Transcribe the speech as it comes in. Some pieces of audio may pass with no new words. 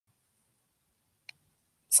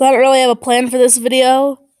So I don't really have a plan for this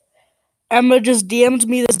video. Emma just DM'd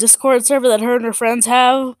me this Discord server that her and her friends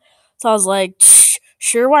have. So I was like,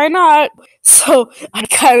 sure, why not? So I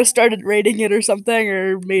kind of started rating it or something,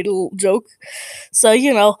 or made a little joke. So,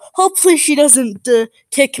 hopefully she doesn't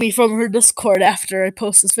kick me from her Discord after I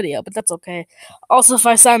post this video, but that's okay. Also, if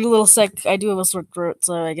I sound a little sick, I do have a sore throat,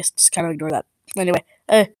 so I guess just kind of ignore that. Anyway,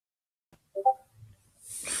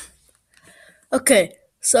 okay,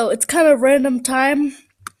 so it's kind of random time.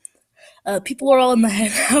 People are all in the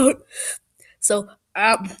hangout, so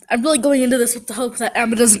I'm really going into this with the hope that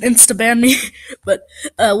Emma doesn't insta-ban me, but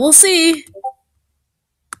we'll see.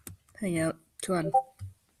 Hangout, come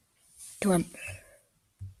on.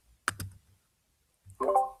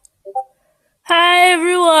 Hi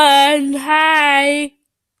everyone, hi.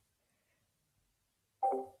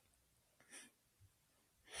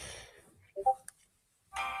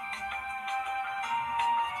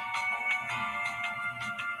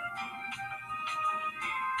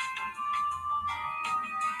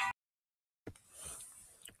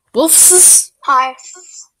 Wolfs. Hi.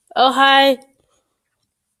 Oh, hi.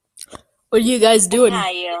 What are you guys doing? How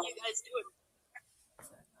are you?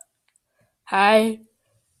 Hi.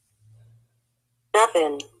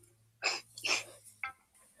 Nothing.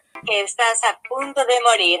 Estás a punto de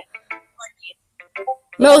morir.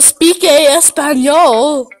 No, speak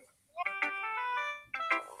español.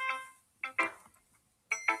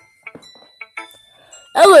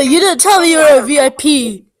 Ella, you didn't tell me you were a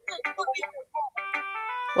VIP.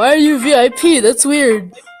 Why are you VIP? That's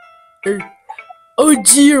weird. Or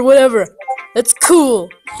OG or whatever. That's cool.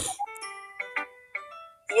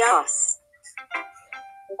 Yes.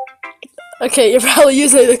 Okay, you're probably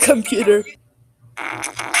using the computer.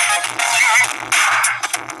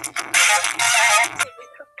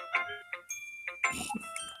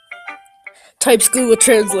 Types Google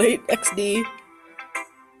Translate XD.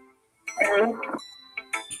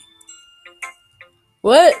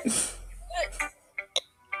 What?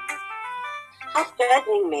 Stop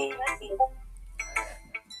judging me.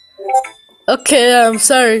 Okay, I'm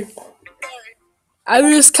sorry. I'm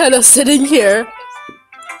just kind of sitting here.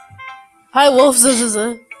 Hi, Wolf.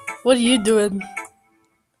 What are you doing?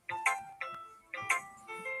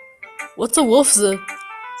 What's a wolf? This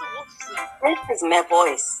is my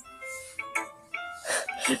voice.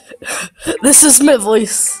 This is my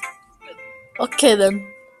voice. Okay then.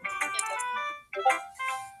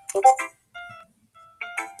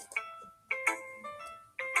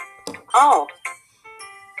 Oh.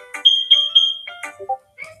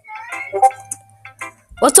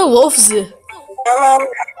 What's a wolf? Hello.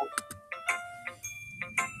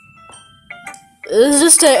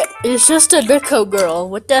 It's just a Nico girl.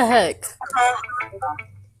 What the heck?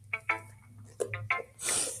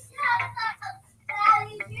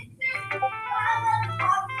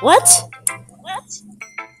 What?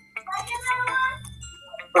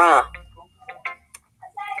 Bruh.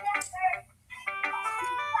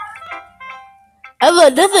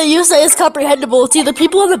 Emma, nothing you say is comprehensible. It's either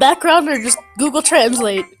people in the background or just Google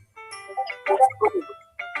Translate.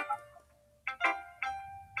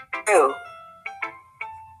 Who?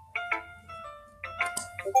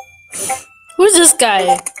 Who's this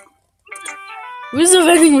guy? Who's the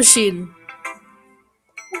vending machine?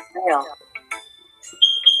 Real.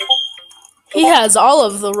 He has all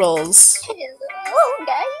of the roles. Hello,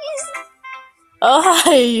 guys. Oh,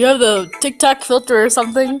 hi. You have the TikTok filter or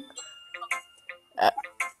something?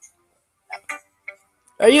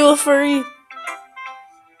 Are you a furry?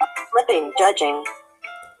 Flipping, judging.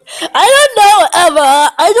 I don't know,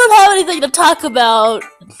 Emma. I don't have anything to talk about.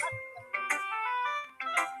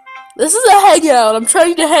 This is a hangout. I'm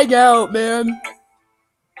trying to hang out, man.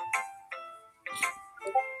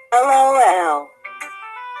 LOL.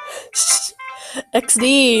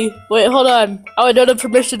 XD. Wait, hold on. Oh, I don't have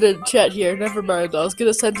permission to chat here. Never mind. I was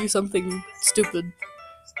gonna send you something stupid.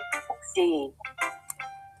 See.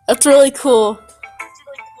 That's really cool.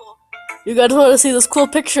 You guys want to see this cool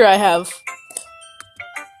picture I have?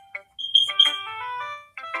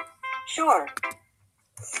 Sure.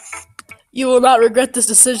 You will not regret this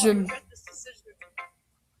decision.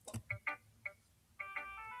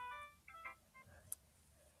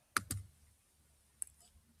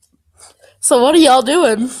 So what are y'all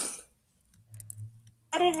doing?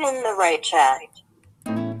 Put it in the right chat.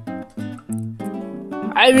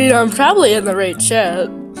 I mean, I'm probably in the right chat.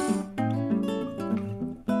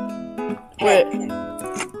 Wait.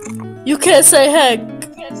 You can't say heck.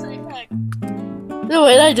 No,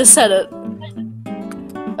 wait, I just said it.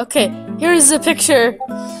 Okay, here's the picture.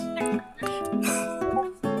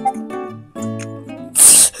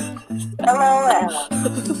 LOL.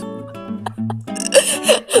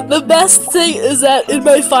 The best thing is that in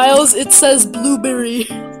my files it says blueberry.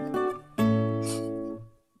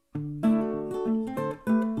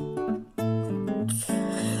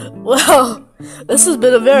 Well, this has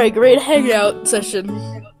been a very great hangout session.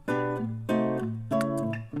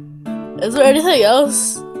 Is there anything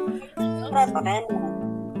else?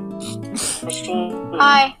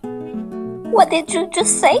 Hi. What did you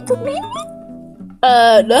just say to me?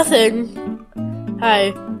 Nothing.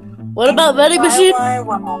 Hi. What about vending machine?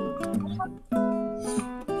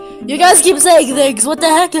 You guys keep saying things. What the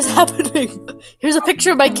heck is happening? Here's a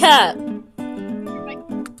picture of my cat.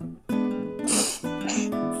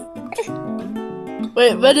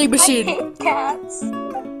 Wait, vending machine. I hate cats.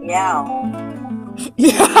 Meow.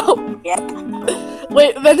 Meow. Yeah.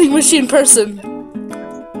 Wait, vending machine person.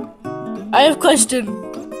 I have a question.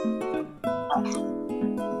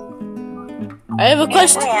 I have a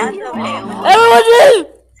question. Everyone do!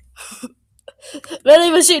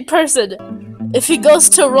 Vending machine person. If he goes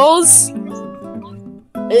to rolls,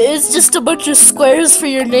 it's just a bunch of squares for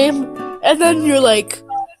your name, and then you're like,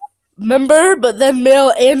 member, but then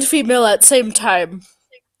male and female at same time.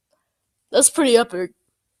 That's pretty epic.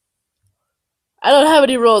 I don't have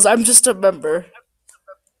any roles, I'm just a member.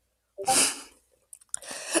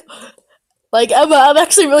 Like, I'm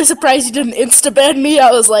actually really surprised you didn't insta-ban me.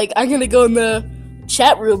 I was like, I'm gonna go in the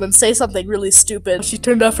chat room and say something really stupid. She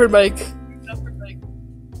turned off her mic.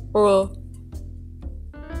 Oh.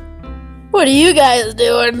 What are you guys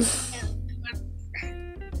doing?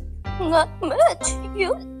 Not much.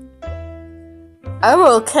 You? I'm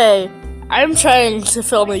okay. I'm trying to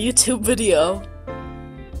film a YouTube video.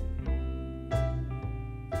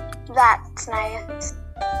 That's nice.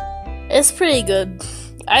 It's pretty good.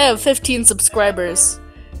 I have 15 subscribers,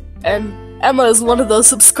 and Emma is one of those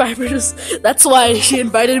subscribers. That's why she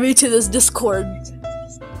invited me to this Discord.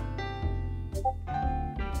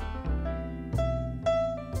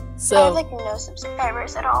 So I have like no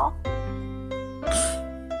subscribers at all.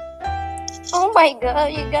 Oh my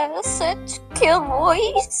god, you got such cute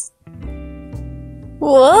voice.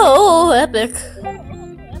 whoa, epic.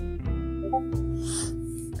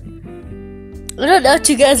 I don't know what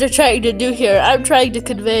you guys are trying to do here. I'm trying to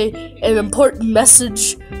convey an important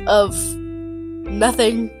message of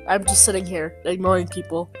nothing. I'm just sitting here, ignoring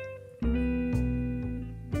people.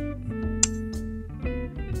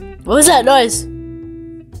 What was that noise?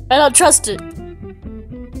 I don't trust it.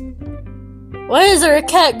 Why is there a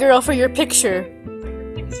cat girl for your picture?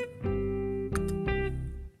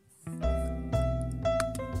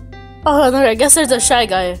 Oh, I guess there's a shy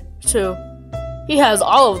guy, too. He has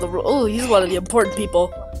all of the rules. Oh, he's one of the important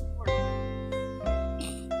people.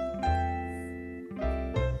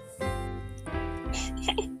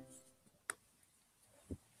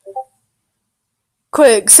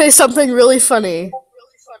 Quick, say something really funny.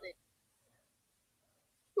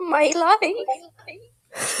 My life.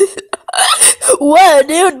 What,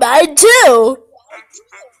 dude? Mine too!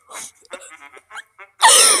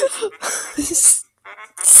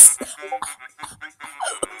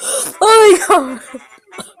 Oh my god!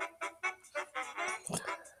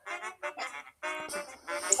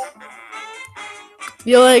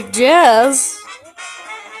 You like jazz?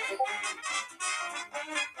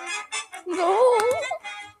 No.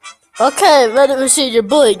 Okay, Reddit machine, you're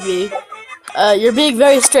bullying me. You're being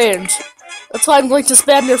very strange. That's why I'm going to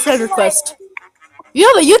spam your friend request. You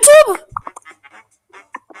have a YouTube?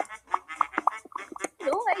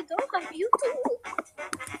 No, I don't have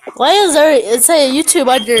YouTube. Why is there it say YouTube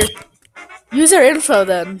on your user info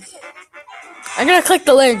then? I'm gonna click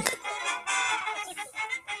the link.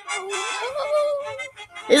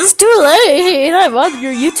 It's too late. I'm on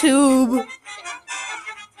your YouTube.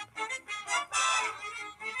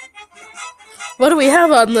 What do we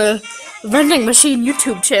have on the vending machine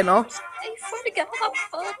YouTube channel? I forgot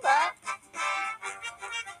about that.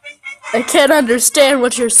 I can't understand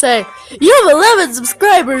what you're saying. You have 11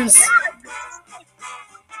 subscribers.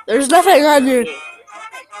 There's nothing on your.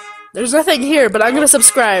 There's nothing here, but I'm gonna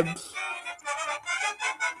subscribe.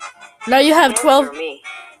 Now you have 12.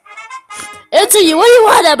 Answer you. What do you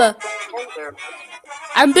want, Emma?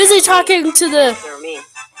 I'm busy talking to the.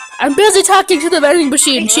 I'm busy talking to the vending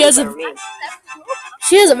machine. She has a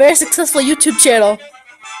very successful YouTube channel.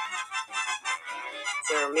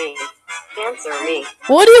 Answer me. Answer me.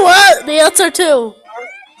 What do you want the answer to?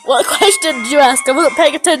 What question did you ask? I wasn't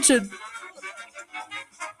paying attention.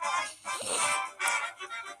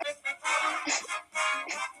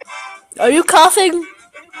 Are you coughing?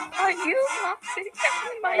 Are you laughing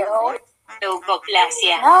at my own? No.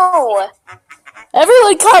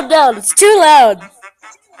 Everyone calm down. It's too loud.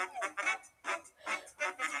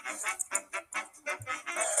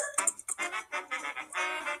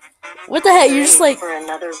 What the heck? You're just like, For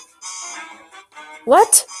another.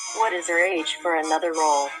 what? What is your age for another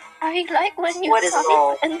role? I like when you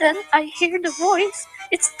talk and then I hear the voice.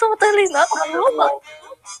 It's totally not a robot.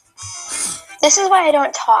 This is why I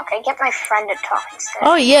don't talk. I get my friend to talk instead.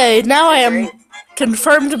 Oh yeah, now I am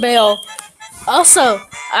confirmed male. Also,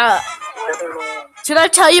 should I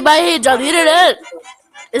tell you my age on the internet?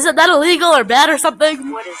 Isn't that illegal or bad or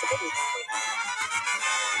something? What is age?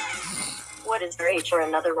 What is your age for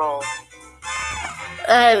another role?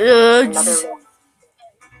 Another role.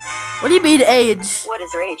 What do you mean age? What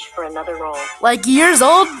is your age for another role? Like years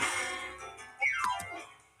old?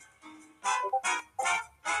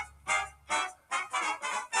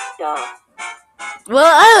 Duh. Well,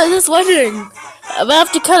 I was just wondering. I'm gonna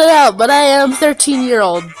have to cut it out, but I am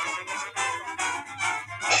 13-year-old.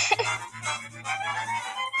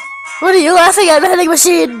 What are you laughing at, vending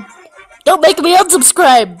machine? Don't make me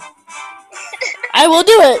unsubscribe. I will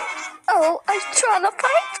do it. Oh, I'm trying to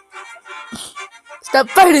fight. Stop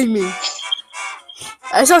fighting me.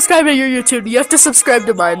 I subscribe to your YouTube. You have to subscribe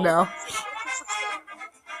to mine now.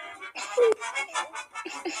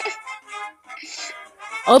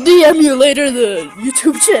 I'll DM you later the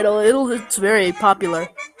YouTube channel. It's very popular.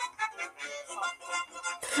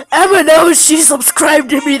 Emma knows she subscribed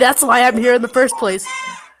to me. That's why I'm here in the first place.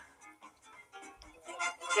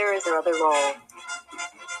 There is another role.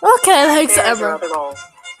 Okay, thanks, Emma.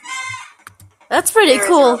 That's pretty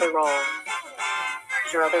cool. There's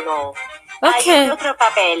your other role. Okay.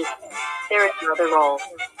 There is your other role.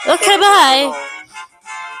 Okay, bye.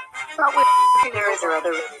 There is your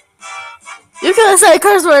other role. You can say a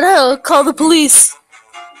curse word. I'll call the police.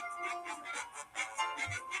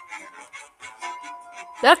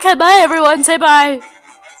 Okay, bye, everyone. Say bye.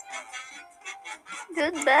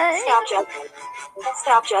 Goodbye. Stop judging.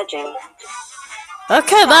 Stop judging.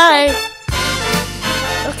 Okay, bye.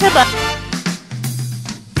 Okay, bye.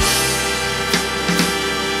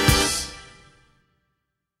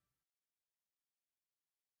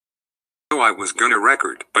 I was gonna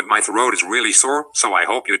record, but my throat is really sore, so I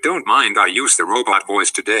hope you don't mind I use the robot voice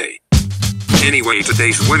today. Anyway,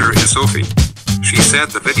 today's winner is Sophie. She said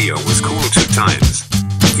the video was cool 2 times,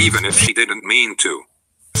 even if she didn't mean to.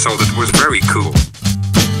 So that was very cool.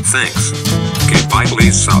 Thanks. Okay, bye,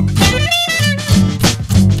 please sub.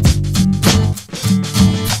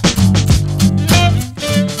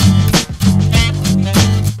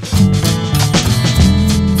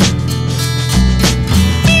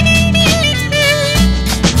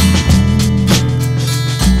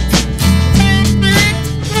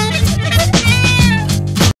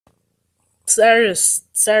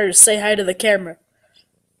 Cyrus, say hi to the camera.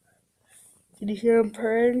 Can you hear him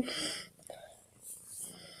purring?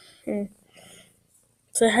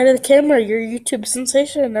 Say hi to the camera. You're a YouTube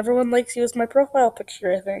sensation. Everyone likes you as my profile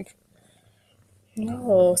picture, I think.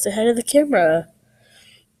 No, say hi to the camera.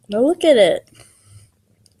 No, look at it.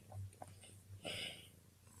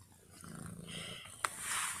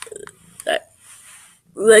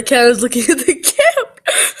 That counts as looking at the camera.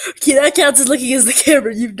 Okay, that counts as looking as the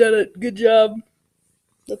camera. You've done it. Good job.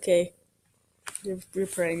 Okay. You're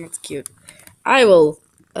praying. That's cute. I will,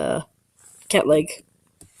 cat leg.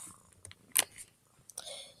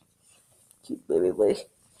 Cute baby boy.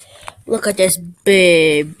 Look at this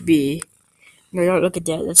baby. No, don't look at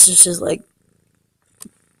that. That's just his leg.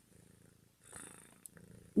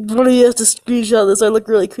 One of you has to screenshot this. I look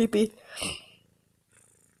really creepy.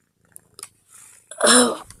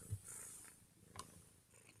 Oh.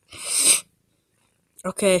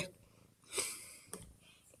 Okay.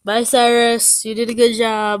 Bye, Cyrus. You did a good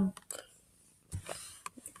job.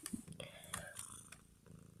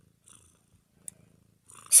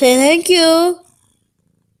 Say thank you.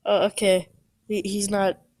 Oh, okay. He's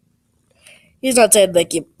not saying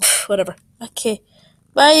thank you. Whatever. Okay.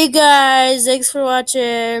 Bye, you guys. Thanks for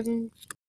watching.